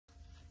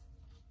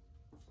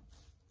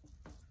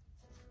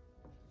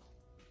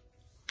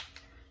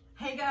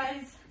Hey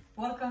guys,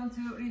 welcome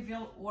to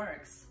Reveal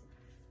Works.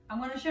 I'm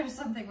going to share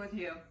something with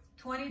you.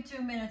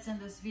 22 minutes in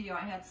this video,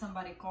 I had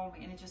somebody call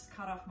me and it just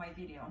cut off my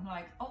video. I'm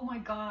like, oh my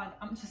God,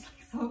 I'm just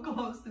like so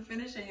close to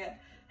finishing it.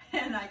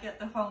 And I get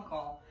the phone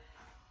call.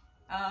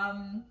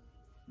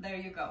 There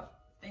you go.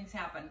 Things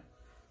happen.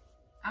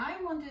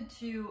 I wanted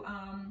to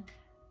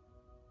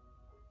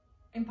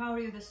empower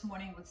you this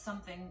morning with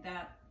something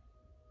that,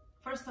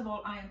 first of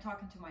all, I am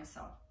talking to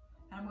myself.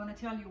 And I'm going to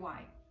tell you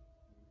why.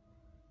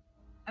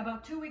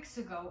 About 2 weeks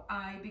ago,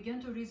 I began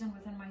to reason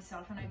within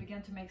myself and I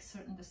began to make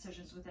certain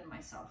decisions within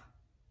myself.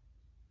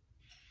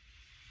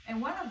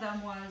 And one of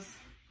them was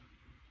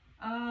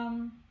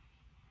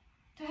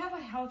to have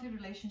a healthy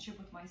relationship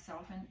with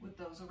myself and with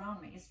those around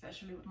me,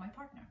 especially with my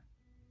partner.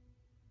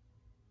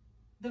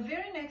 The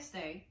very next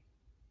day,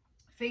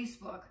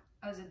 Facebook,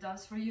 as it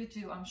does for you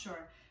too, I'm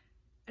sure,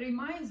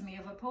 reminds me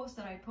of a post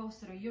that I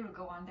posted a year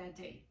ago on that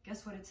day.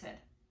 Guess what it said?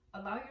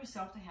 Allow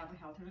yourself to have a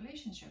healthy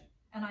relationship.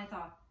 And I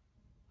thought,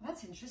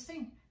 that's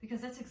interesting,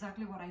 because that's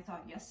exactly what I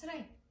thought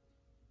yesterday.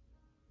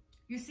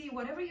 You see,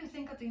 whatever you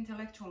think at the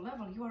intellectual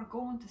level, you are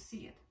going to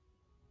see it.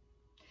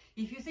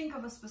 If you think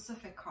of a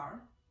specific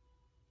car,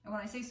 and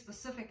when I say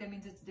specific, that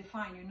means it's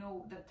defined. You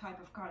know the type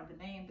of car, the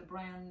name, the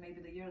brand,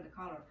 maybe the year, the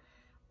color.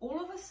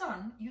 All of a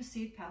sudden, you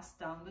see it pass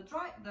down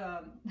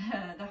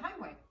the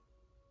highway.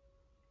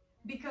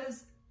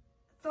 Because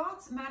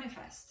thoughts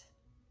manifest,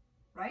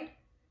 right?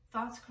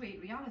 Thoughts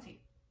create reality.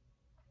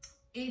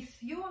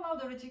 If you allow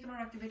the reticular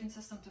activating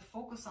system to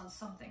focus on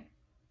something,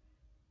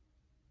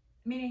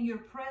 meaning you're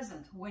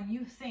present when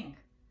you think,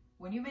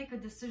 when you make a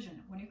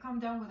decision, when you come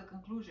down with a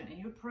conclusion, and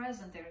you're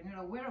present there and you're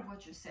aware of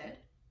what you said,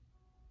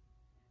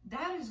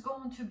 that is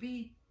going to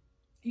be,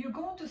 you're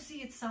going to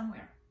see it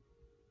somewhere.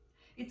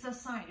 It's a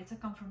sign, it's a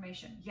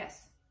confirmation.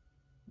 Yes,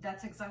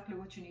 that's exactly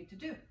what you need to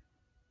do.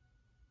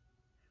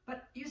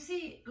 But you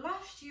see,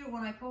 last year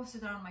when I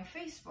posted it on my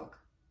Facebook,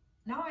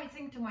 now I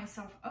think to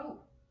myself, oh,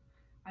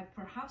 I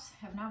perhaps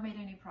have not made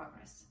any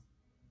progress.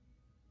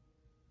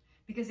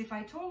 Because if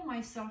I told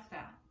myself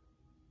that,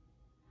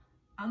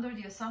 under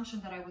the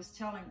assumption that I was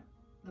telling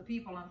the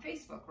people on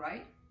Facebook,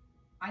 right?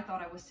 I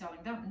thought I was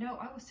telling them. No,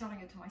 I was telling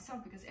it to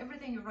myself, because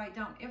everything you write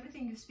down,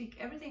 everything you speak,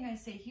 everything I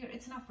say here,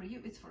 it's not for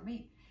you, it's for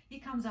me.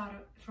 It comes out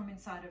from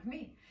inside of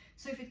me.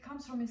 So if it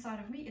comes from inside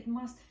of me, it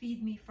must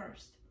feed me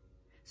first.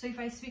 So if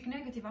I speak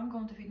negative, I'm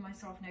going to feed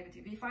myself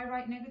negative. If I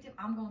write negative,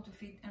 I'm going to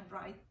feed and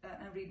write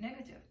and read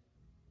negative.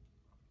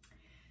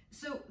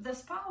 So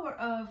this power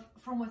of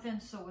from within,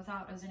 so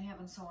without, as in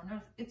heaven, so on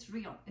earth, it's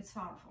real, it's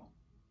powerful.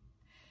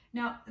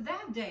 Now,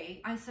 that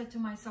day, I said to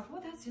myself,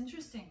 well, that's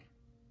interesting.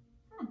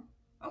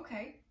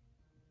 Okay.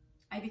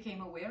 I became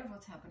aware of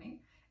what's happening,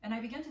 and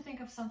I began to think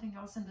of something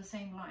else in the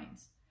same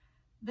lines.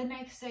 The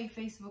next day,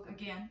 Facebook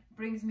again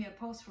brings me a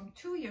post from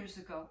 2 years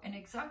ago, and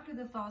exactly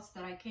the thoughts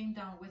that I came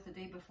down with the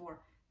day before,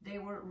 they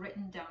were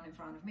written down in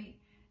front of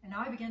me. And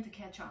now I began to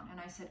catch on, and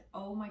I said,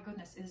 oh my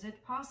goodness, is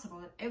it possible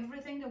that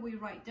everything that we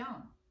write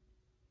down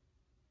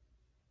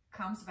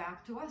comes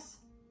back to us?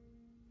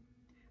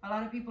 A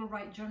lot of people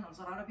write journals,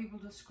 a lot of people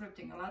do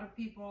scripting, a lot of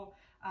people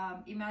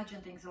imagine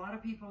things, a lot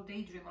of people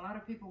daydream, a lot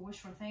of people wish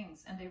for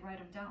things and they write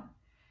them down.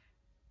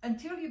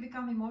 Until you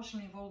become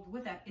emotionally involved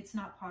with that, it's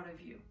not part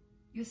of you.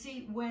 You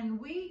see, when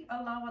we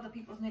allow other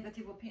people's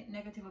negative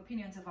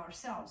opinions of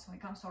ourselves, when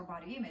it comes to our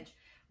body image,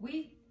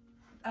 we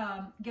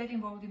get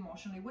involved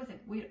emotionally with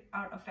it. We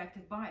are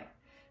affected by it.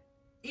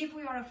 If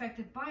we are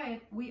affected by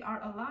it, we are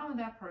allowing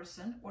that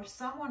person or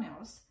someone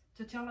else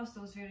to tell us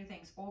those very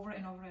things over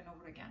and over and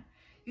over again.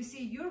 You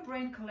see, your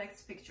brain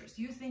collects pictures.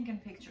 You think in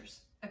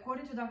pictures.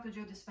 According to Dr.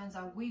 Joe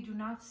Dispenza, we do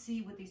not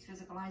see with these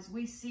physical eyes.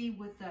 We see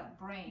with the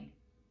brain.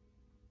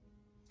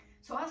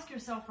 So ask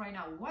yourself right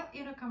now, what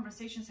inner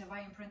conversations have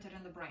I imprinted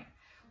in the brain?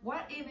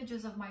 What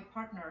images of my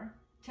partner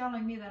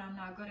telling me that I'm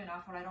not good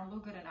enough or I don't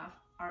look good enough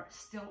are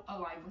still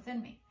alive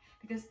within me?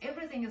 Because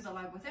everything is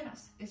alive within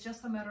us. It's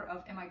just a matter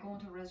of, am I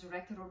going to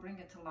resurrect it or bring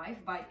it to life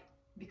by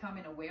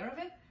becoming aware of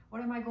it? Or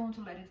am I going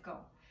to let it go?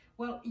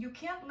 Well, you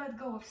can't let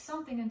go of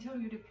something until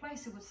you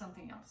replace it with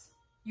something else.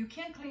 You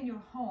can't clean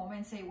your home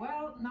and say,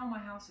 well, now my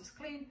house is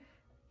clean,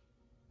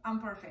 I'm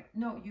perfect.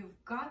 No, you've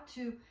got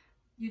to,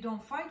 you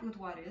don't fight with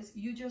what is,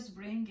 you just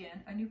bring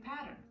in a new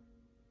pattern.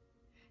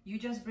 You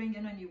just bring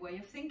in a new way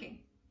of thinking.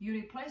 You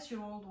replace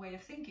your old way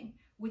of thinking,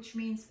 which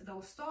means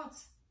those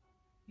thoughts,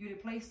 you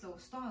replace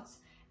those thoughts,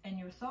 and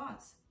your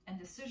thoughts and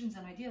decisions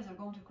and ideas are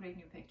going to create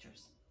new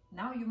pictures.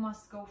 Now you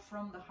must go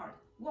from the heart.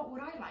 What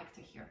would I like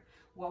to hear?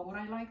 What would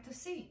I like to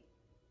see?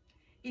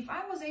 If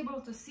I was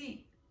able to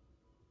see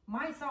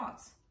my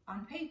thoughts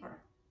on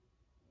paper,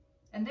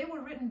 and they were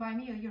written by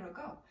me a year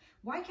ago,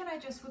 why can't I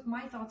just put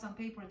my thoughts on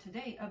paper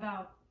today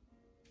about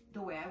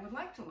the way I would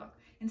like to look?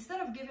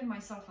 Instead of giving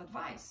myself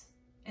advice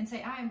and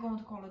say, I am going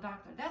to call a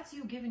doctor. That's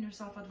you giving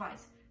yourself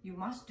advice. You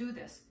must do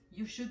this.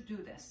 You should do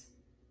this.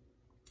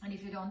 And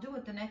if you don't do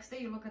it, the next day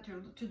you look at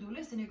your to-do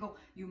list and you go,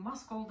 you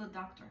must call the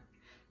doctor.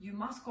 You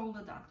must call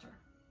the doctor.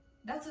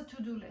 That's a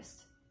to-do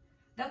list.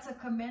 That's a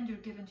command you're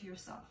giving to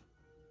yourself.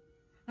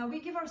 Now, we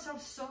give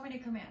ourselves so many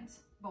commands,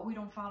 but we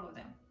don't follow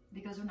them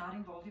because we're not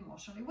involved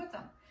emotionally with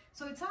them.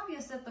 So it's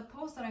obvious that the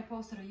post that I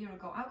posted a year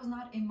ago, I was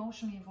not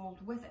emotionally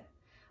involved with it.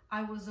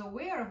 I was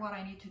aware of what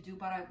I need to do,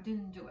 but I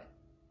didn't do it.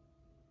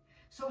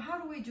 So how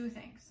do we do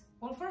things?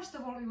 Well, first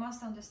of all, we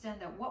must understand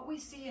that what we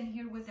see and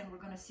hear within, we're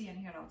going to see and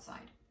hear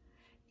outside.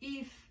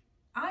 If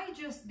I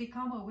just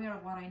become aware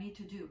of what I need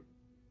to do,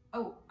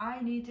 oh,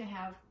 I need to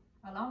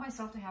allow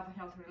myself to have a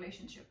healthy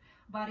relationship.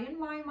 But in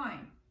my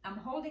mind, I'm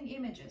holding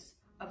images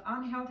of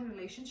unhealthy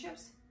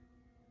relationships.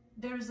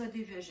 There's a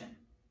division.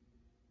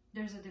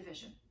 There's a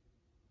division.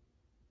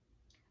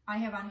 I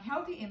have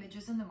unhealthy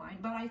images in the mind,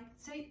 but I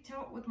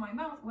tell with my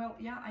mouth, well,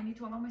 yeah, I need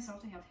to allow myself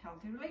to have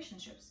healthy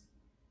relationships.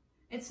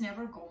 It's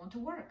never going to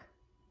work.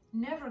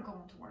 Never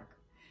going to work.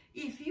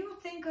 If you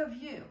think of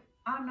you,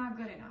 I'm not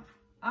good enough.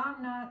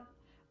 I'm not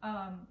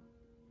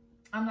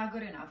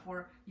good enough.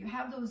 Or you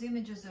have those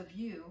images of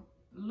you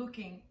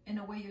looking in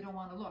a way you don't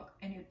want to look,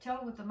 and you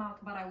tell with the mouth,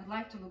 but I would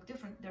like to look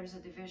different. There's a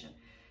division.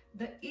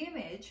 The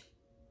image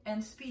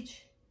and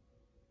speech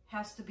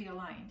has to be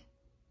aligned.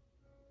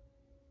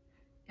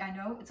 I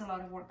know it's a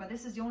lot of work, but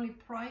this is the only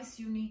price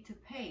you need to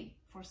pay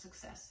for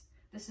success.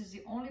 This is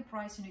the only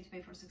price you need to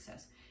pay for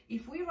success.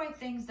 If we write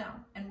things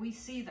down and we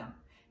see them,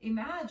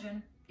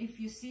 imagine if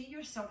you see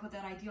yourself with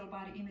that ideal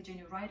body image and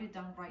you write it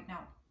down right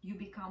now, you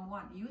become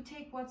one. You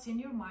take what's in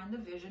your mind, the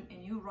vision,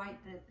 and you write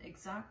the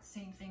exact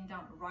same thing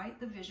down. Write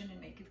the vision and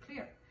make it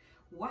clear.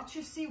 What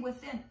you see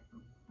within,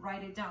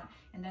 write it down.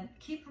 And then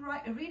keep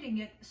reading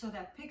it so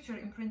that picture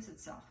imprints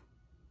itself.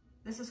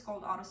 This is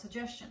called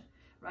autosuggestion,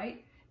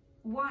 right?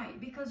 Why?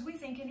 Because we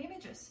think in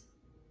images.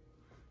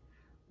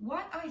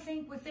 What I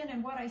think within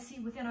and what I see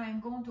within, I am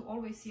going to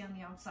always see on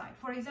the outside.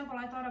 For example,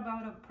 I thought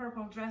about a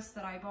purple dress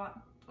that I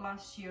bought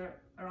last year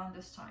around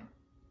this time.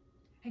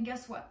 And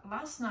guess what?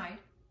 Last night,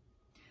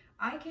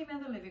 I came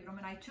in the living room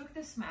and I took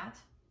this mat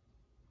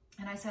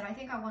and I said, I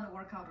think I want to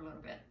work out a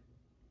little bit.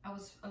 I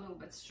was a little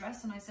bit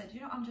stressed and I said,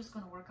 you know, I'm just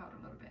going to work out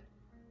a little bit.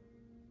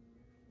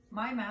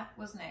 My mat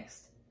was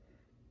next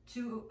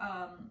to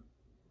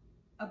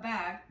a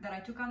bag that I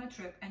took on a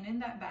trip, and in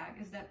that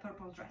bag is that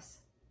purple dress.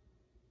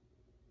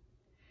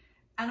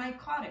 And I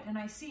caught it and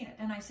I seen it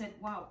and I said,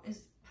 wow,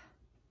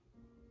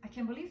 I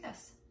can't believe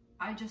this.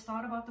 I just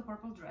thought about the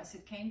purple dress.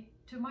 It came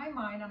to my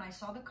mind and I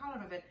saw the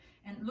color of it.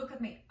 And look at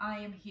me, I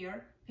am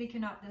here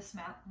picking up this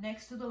mat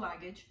next to the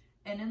luggage,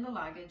 and in the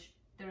luggage,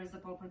 there is the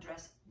purple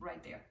dress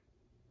right there.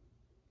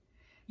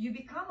 You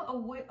become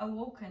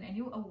awoken and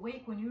you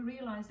awake when you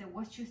realize that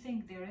what you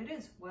think, there it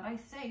is. What I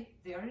say,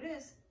 there it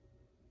is.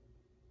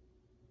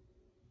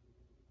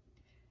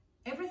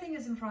 Everything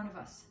is in front of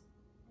us,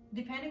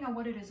 depending on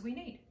what it is we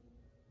need.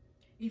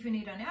 If you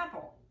need an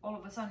apple, all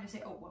of a sudden you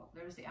say, oh, well,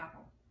 there's the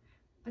apple.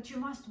 But you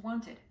must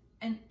want it.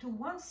 And to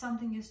want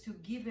something is to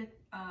give it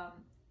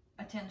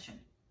attention,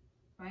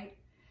 right?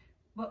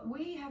 But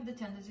we have the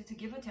tendency to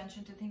give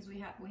attention to things we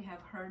have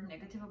heard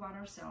negative about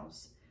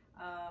ourselves,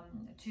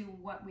 to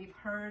what we've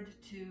heard,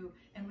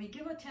 and we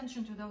give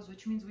attention to those,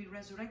 which means we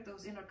resurrect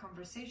those inner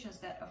conversations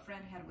that a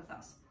friend had with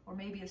us, or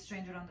maybe a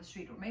stranger on the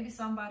street, or maybe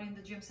somebody in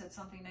the gym said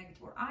something negative,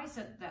 or I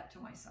said that to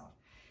myself.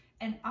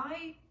 And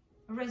I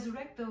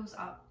resurrect those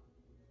up,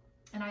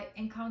 and I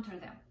encounter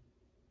them.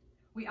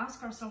 We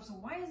ask ourselves,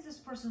 why is this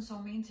person so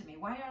mean to me?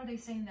 Why are they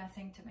saying that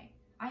thing to me?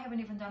 I haven't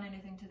even done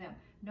anything to them.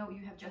 No,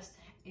 you have just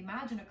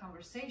imagined a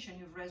conversation.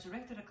 You've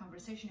resurrected a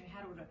conversation you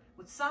had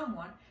with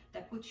someone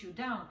that put you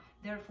down.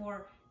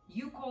 Therefore,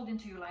 you called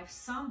into your life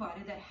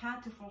somebody that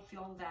had to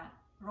fulfill that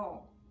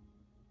role.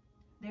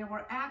 They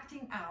were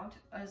acting out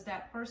as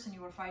that person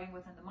you were fighting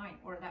with in the mind,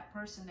 or that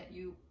person that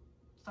you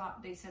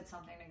thought they said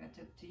something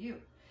negative to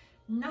you.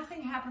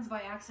 Nothing happens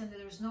by accident.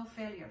 There's no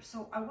failure.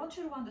 So I want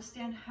you to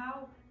understand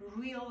how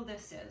real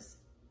this is.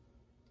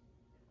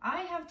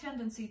 I have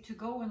tendency to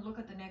go and look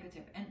at the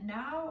negative, and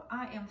now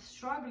I am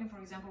struggling, for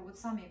example, with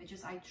some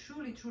images. I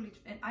truly,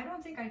 and I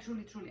don't think I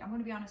truly, I'm going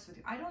to be honest with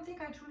you, I don't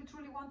think I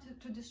truly want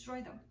to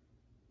destroy them.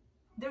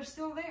 They're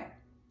still there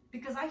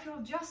because I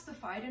feel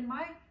justified in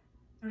my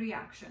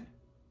reaction.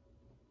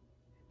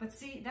 But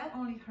see, that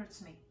only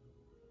hurts me.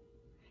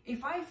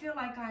 If I feel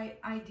like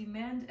I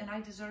demand and I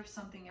deserve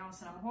something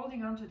else, and I'm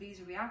holding on to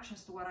these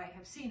reactions to what I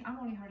have seen, I'm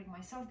only hurting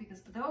myself,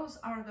 because those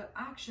are the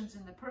actions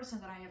in the person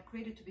that I have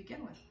created to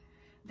begin with.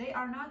 They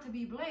are not to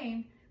be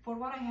blamed for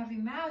what I have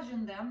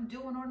imagined them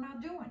doing or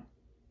not doing.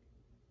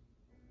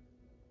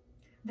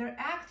 They're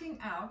acting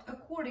out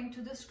according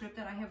to the script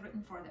that I have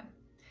written for them.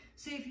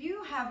 So if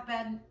you have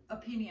bad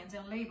opinions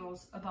and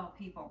labels about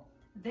people,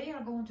 they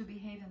are going to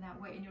behave in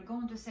that way, and you're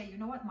going to say, you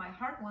know what, my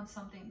heart wants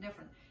something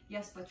different.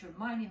 Yes, but your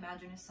mind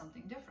imagines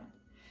something different.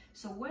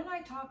 So when I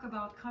talk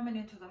about coming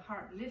into the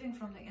heart, living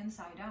from the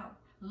inside out,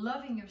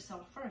 loving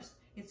yourself first,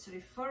 it's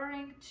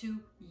referring to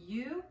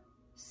you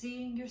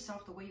seeing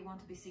yourself the way you want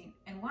to be seen.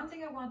 And one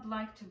thing I would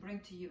like to bring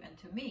to you and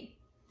to me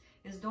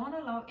is, don't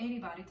allow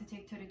anybody to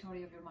take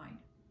territory of your mind.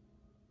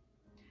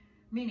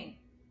 Meaning,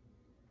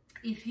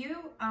 if you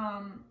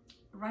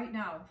right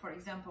now, for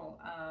example,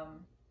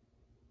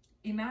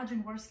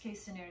 imagine worst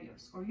case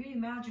scenarios, or you're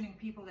imagining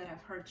people that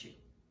have hurt you,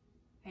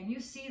 and you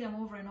see them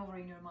over and over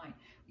in your mind,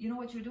 you know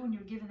what you're doing?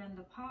 You're giving them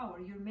the power.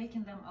 You're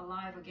making them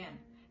alive again.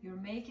 You're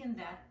making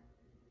that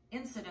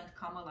incident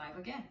come alive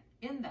again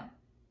in them.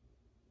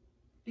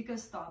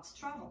 Because thoughts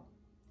travel.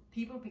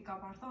 People pick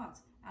up our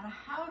thoughts. And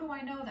how do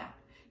I know that?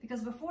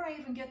 Because before I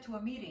even get to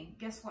a meeting,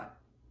 guess what?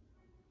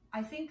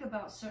 I think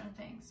about certain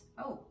things.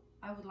 Oh,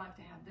 I would like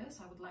to have this.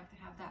 I would like to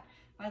have that.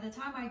 By the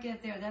time I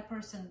get there, that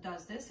person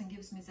does this and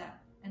gives me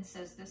that and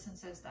says this and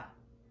says that.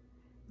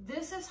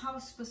 This is how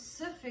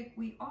specific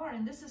we are,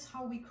 and this is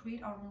how we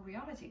create our own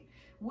reality.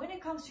 When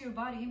it comes to your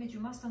body image, you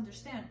must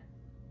understand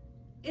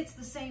it's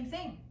the same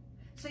thing.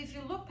 So if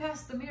you look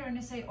past the mirror and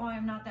you say, oh,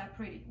 I'm not that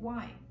pretty.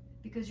 Why?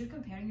 Because you're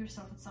comparing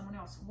yourself with someone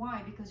else.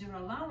 Why? Because you're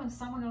allowing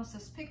someone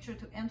else's picture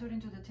to enter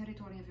into the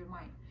territory of your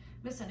mind.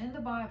 Listen, in the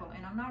Bible,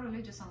 and I'm not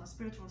religious, I'm a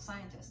spiritual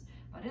scientist,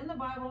 but in the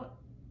Bible,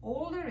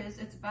 all there is,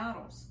 it's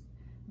battles.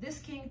 This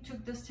king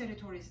took this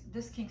territory,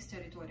 this king's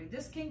territory.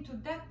 This king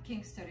took that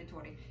king's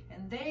territory,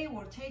 and they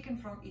were taken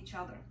from each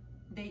other.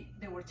 They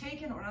were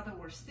taken, or rather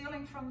were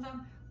stealing from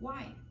them.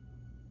 Why?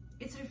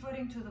 It's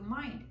referring to the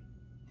mind.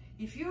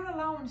 If you're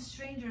allowing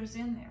strangers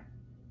in there,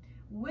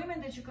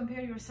 women that you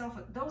compare yourself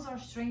with, those are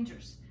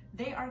strangers.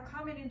 They are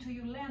coming into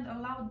your land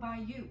allowed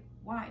by you.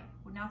 Why?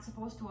 We're not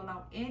supposed to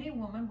allow any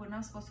woman. We're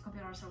not supposed to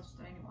compare ourselves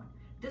to anyone.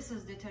 This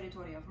is the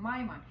territory of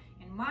my mind.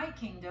 In my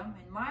kingdom,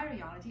 in my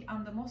reality,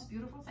 I'm the most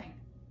beautiful thing.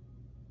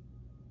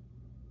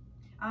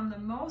 I'm the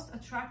most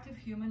attractive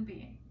human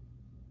being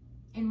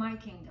in my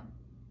kingdom.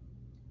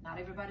 Not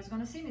everybody's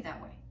going to see me that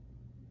way.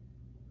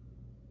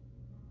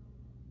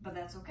 But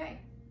that's okay.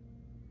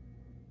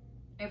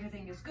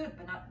 Everything is good,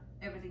 but not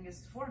everything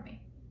is for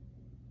me.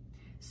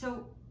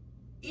 So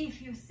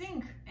if you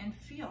think and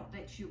feel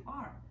that you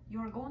are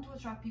going to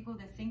attract people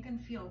that think and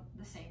feel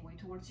the same way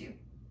towards you.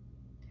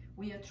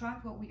 We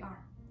attract what we are.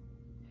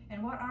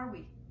 And what are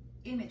we?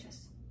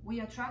 Images. We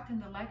attract in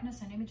the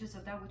likeness and images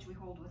of that which we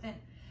hold within.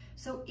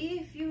 So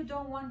if you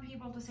don't want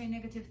people to say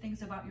negative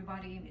things about your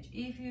body image,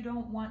 if you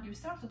don't want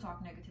yourself to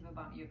talk negative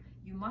about you,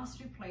 you must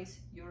replace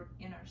your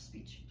inner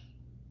speech.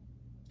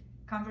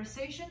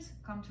 Conversations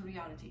come to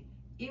reality.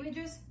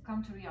 Images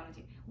come to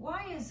reality.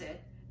 Why is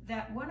it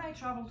that when I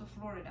travel to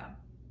Florida,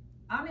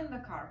 I'm in the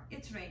car,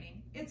 it's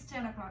raining, it's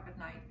 10 o'clock at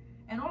night,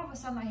 and all of a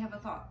sudden I have a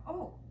thought,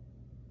 oh,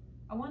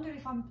 I wonder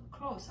if I'm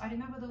close. I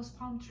remember those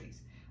palm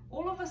trees.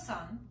 All of a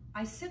sudden,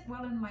 I sit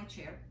well in my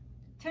chair.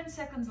 10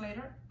 seconds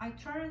later, I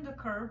turn the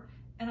curve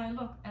and I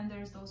look, and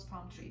there's those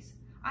palm trees.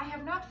 I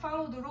have not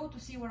followed the road to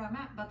see where I'm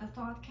at, but the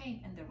thought came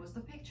and there was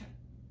the picture.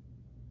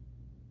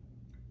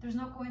 There's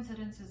no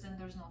coincidences and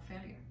there's no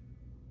failure.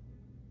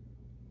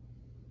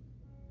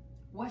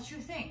 What you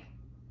think,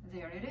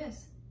 there it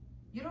is.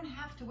 You don't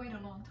have to wait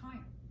a long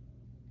time.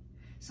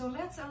 So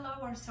let's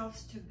allow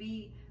ourselves to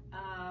be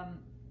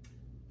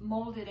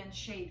molded and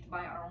shaped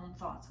by our own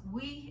thoughts.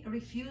 We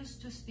refuse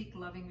to speak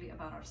lovingly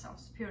about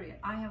ourselves, period.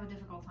 I have a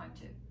difficult time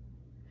too.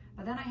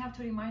 But then I have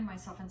to remind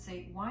myself and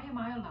say, why am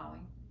I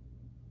allowing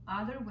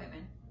other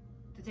women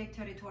to take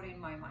territory in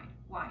my mind?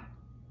 Why?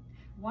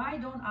 Why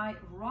don't I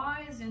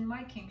rise in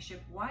my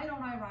kingship? Why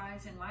don't I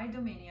rise in my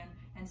dominion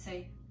and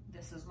say,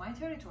 this is my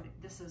territory.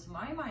 This is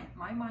my mind.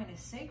 My mind is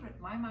sacred.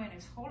 My mind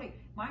is holy.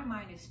 My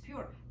mind is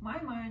pure.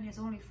 My mind is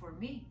only for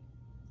me.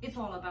 It's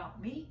all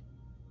about me.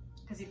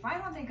 Because if I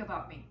don't think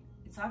about me,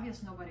 it's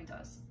obvious nobody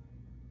does.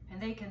 And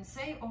they can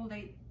say all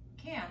they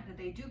can that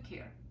they do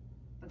care,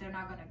 but they're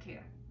not going to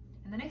care.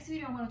 In the next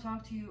video, I want to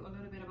talk to you a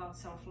little bit about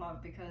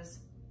self-love, because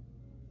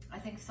I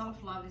think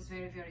self-love is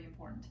very, very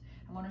important.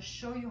 I want to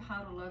show you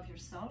how to love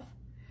yourself.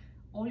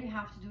 All you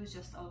have to do is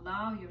just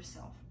allow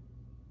yourself.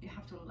 You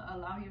have to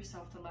allow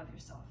yourself to love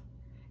yourself.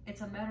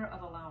 It's a matter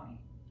of allowing,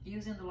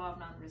 using the law of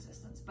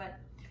non-resistance. But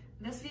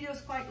this video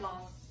is quite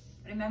long.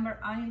 Remember,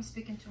 I am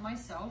speaking to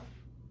myself.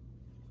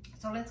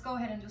 So let's go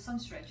ahead and do some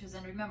stretches.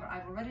 And remember,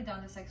 I've already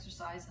done this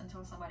exercise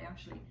until somebody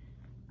actually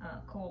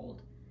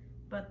called.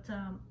 But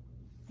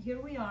here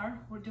we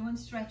are. We're doing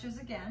stretches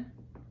again.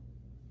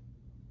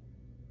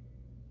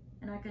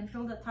 And I can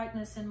feel the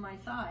tightness in my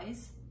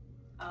thighs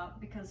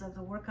because of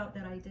the workout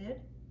that I did.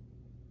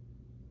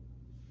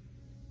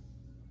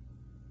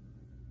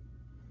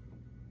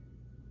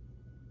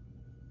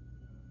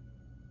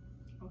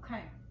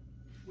 Okay,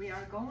 we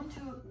are going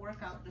to work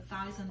out the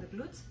thighs and the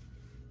glutes.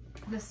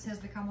 This has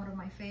become one of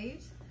my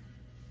faves.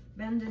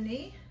 Bend the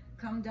knee,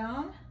 come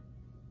down,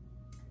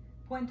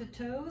 point the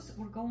toes.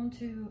 We're going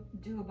to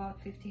do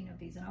about 15 of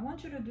these. And I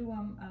want you to do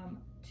them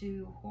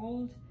to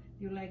hold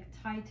your leg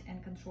tight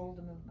and control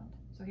the movement.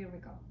 So here we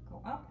go.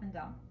 Go up and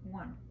down.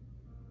 1,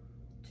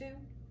 2,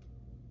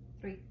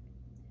 3,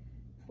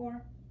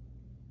 4,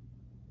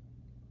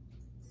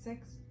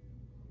 6,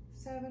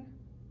 7,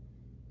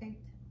 8,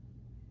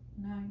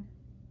 9,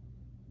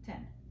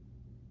 10,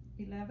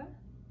 11,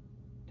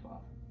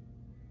 12,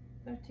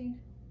 13,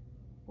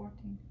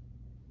 14,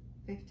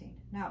 15.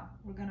 Now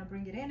we're going to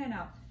bring it in and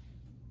out.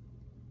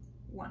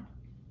 1,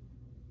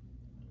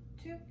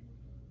 2,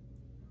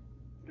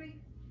 3,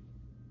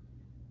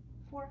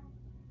 4,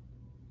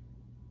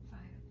 5,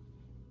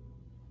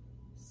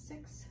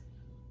 6,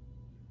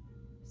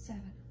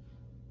 7,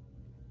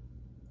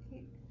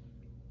 8,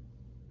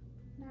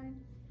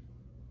 9,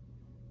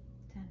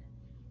 10,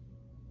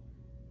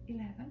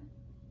 11,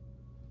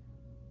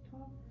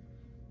 12,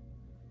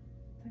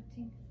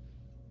 13,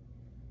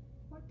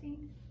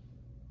 14,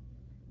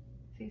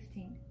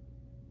 15.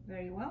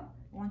 Very well.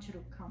 I want you to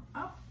come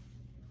up.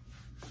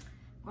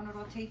 I'm going to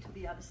rotate to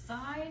the other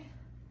side.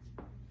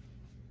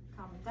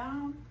 Come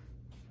down.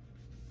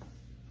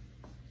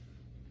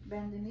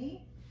 Bend the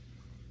knee.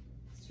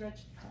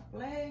 Stretch the top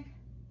leg.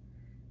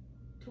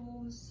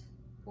 Toes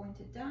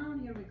pointed down.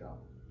 Here we go.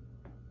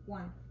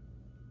 1,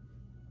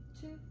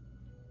 2,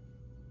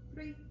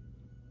 3,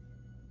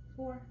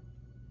 4,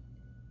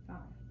 5,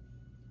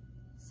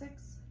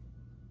 6,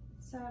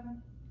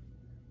 7,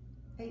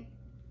 8,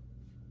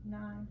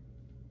 9,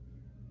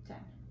 10,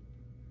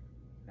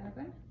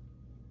 11,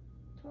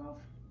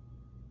 12,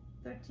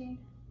 13,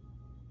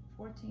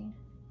 14,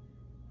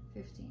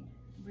 15.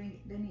 Bring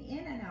the knee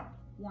in and out.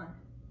 1,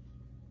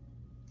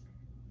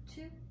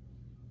 2,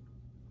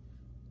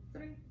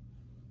 3,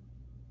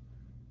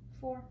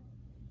 4,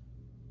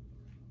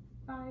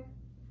 5,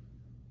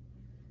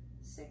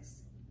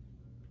 6,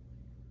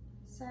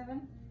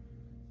 7,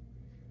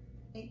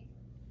 8,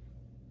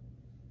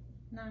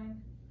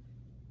 9,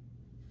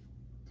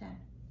 10,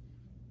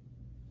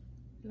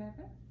 11,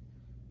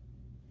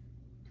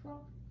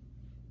 12,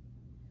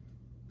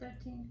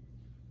 13,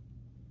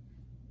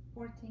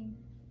 14,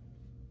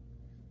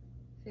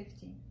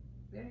 15.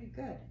 Very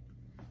good.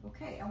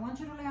 Okay, I want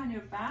you to lay on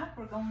your back.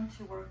 We're going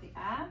to work the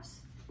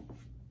abs.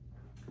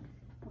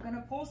 We're going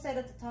to pulse that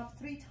at the top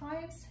 3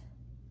 times,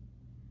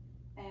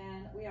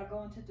 and we are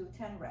going to do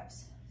 10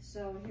 reps.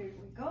 So here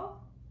we go.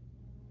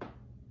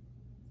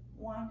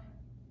 1,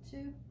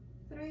 2,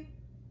 3,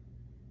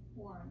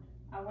 1.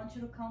 I want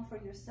you to count for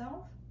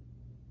yourself.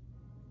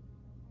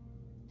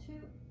 2,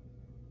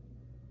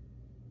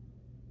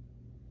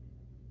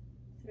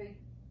 3,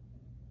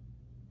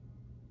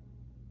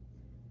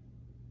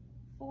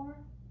 4,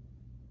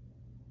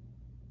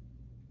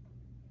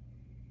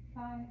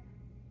 5,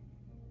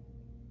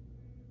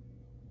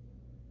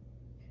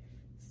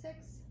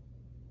 6,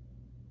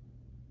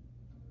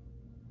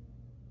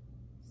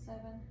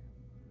 7,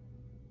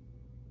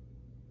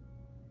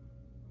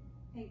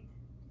 8,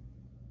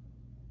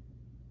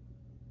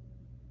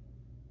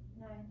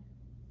 9,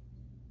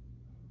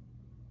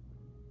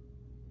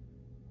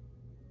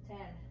 10.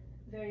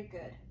 Very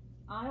good.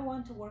 I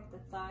want to work the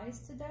thighs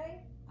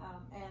today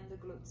and the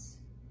glutes.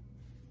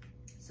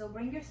 So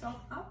bring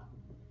yourself up.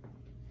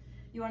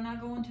 You are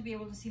not going to be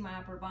able to see my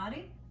upper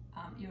body.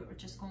 You're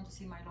just going to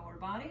see my lower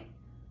body.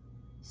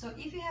 So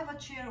if you have a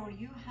chair or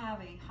you have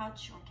a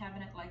hutch or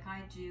cabinet like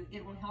I do,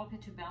 it will help you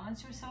to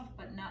balance yourself,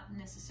 but not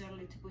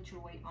necessarily to put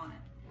your weight on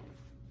it.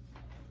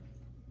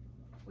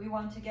 We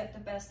want to get the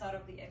best out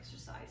of the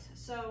exercise.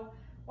 So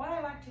what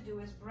I like to do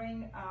is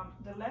bring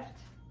the left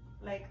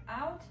leg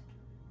out,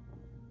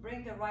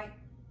 bring the right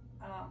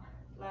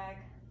leg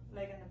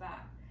in the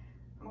back.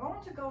 I'm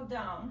going to go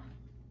down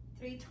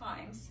 3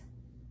 times,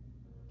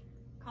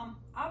 come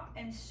up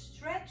and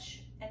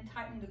stretch and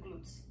tighten the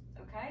glutes,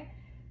 okay?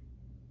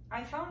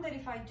 I found that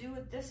if I do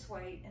it this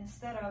way,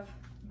 instead of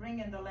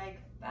bringing the leg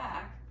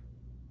back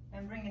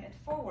and bringing it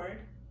forward,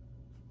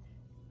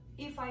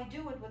 if I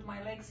do it with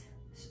my legs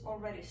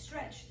already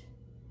stretched,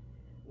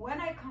 when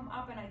I come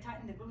up and I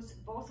tighten the glutes,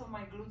 both of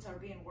my glutes are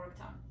being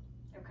worked on,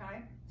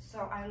 okay?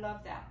 So I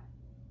love that,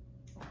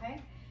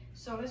 okay?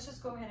 So let's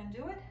just go ahead and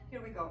do it.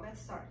 Here we go,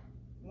 let's start.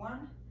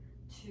 1,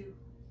 2,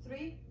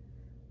 3,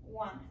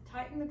 1.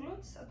 Tighten the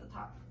glutes at the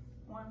top.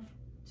 1,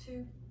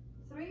 2,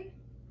 3,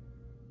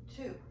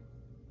 2.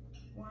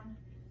 1,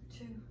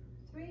 2,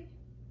 3,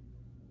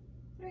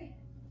 3.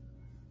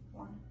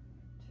 1,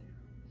 2,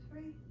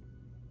 3,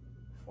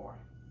 4.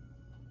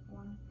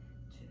 1,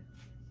 2,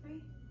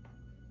 3,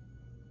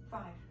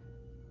 5. 1,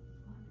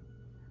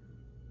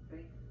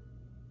 3,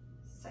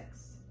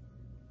 6.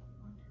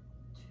 1,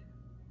 2,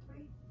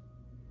 3,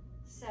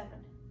 7.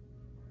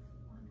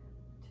 1,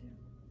 2,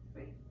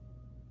 3,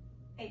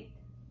 8.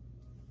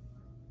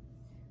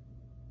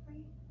 3,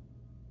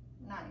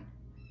 9.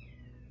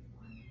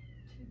 1,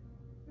 2,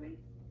 3,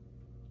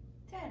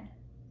 10.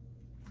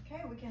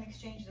 Okay, we can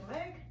exchange the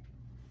leg.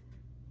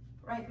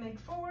 Right leg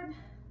forward,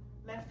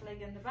 left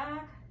leg in the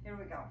back. Here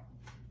we go.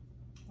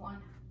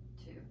 1,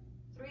 2,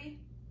 3,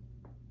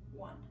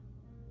 1.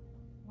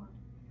 1,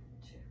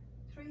 2,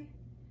 3,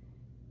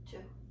 2.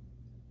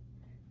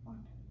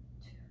 1,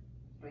 2,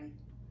 3,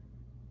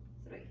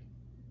 3.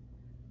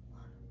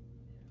 1,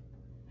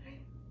 2, 3,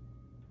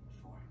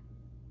 4.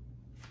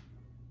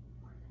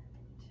 1,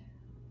 2,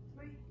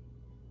 3,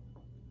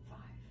 5.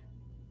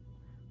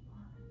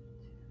 1,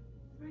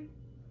 2, 3,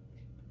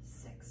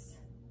 6.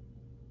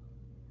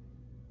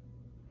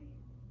 3,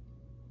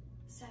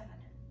 7.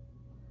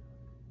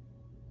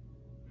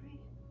 3,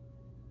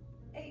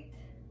 8.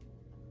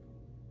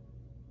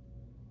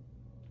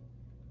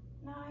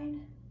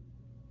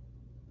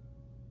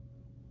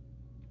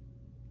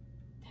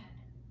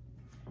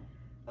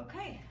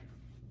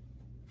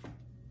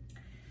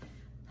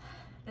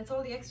 that's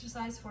all the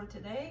exercise for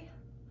today.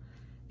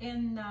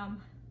 In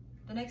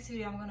the next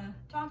video, I'm going to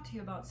talk to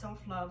you about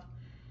self-love,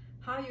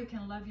 how you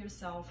can love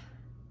yourself.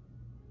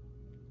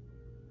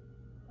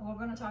 And we're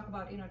going to talk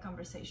about inner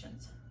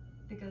conversations,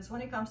 because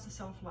when it comes to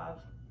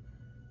self-love,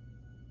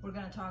 we're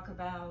going to talk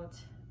about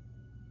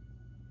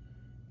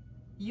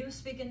you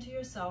speaking to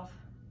yourself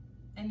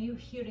and you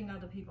hearing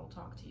other people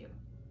talk to you.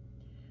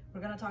 We're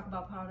going to talk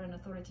about power and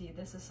authority.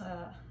 This is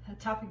a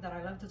topic that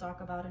I love to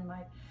talk about in my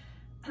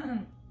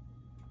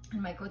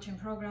in my coaching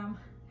program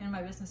and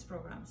my business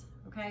programs.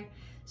 Okay,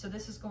 so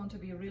this is going to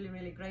be really,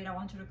 really great. I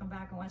want you to come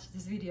back and watch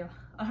this video.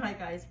 All right,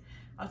 guys,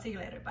 I'll see you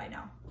later. Bye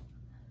now.